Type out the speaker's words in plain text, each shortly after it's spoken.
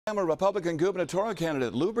Alabama Republican gubernatorial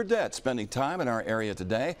candidate Lew Burdette spending time in our area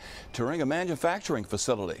today touring a manufacturing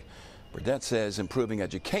facility. Burdette says improving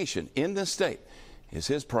education in this state is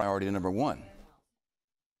his priority #1.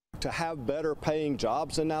 To have better paying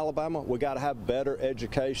jobs in Alabama, we got to have better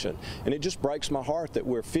education. And it just breaks my heart that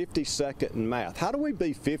we're 52nd in math. How do we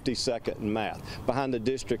be 52nd in math behind the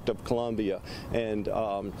District of Columbia and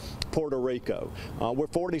Puerto Rico? We're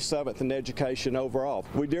 47th in education overall.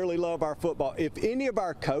 We dearly love our football. If any of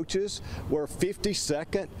our coaches were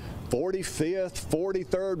 52nd, 45th,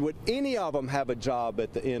 43rd, would any of them have a job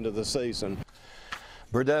at the end of the season?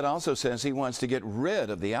 Burdette also says he wants to get rid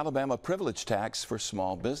of the Alabama privilege tax for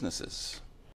small businesses.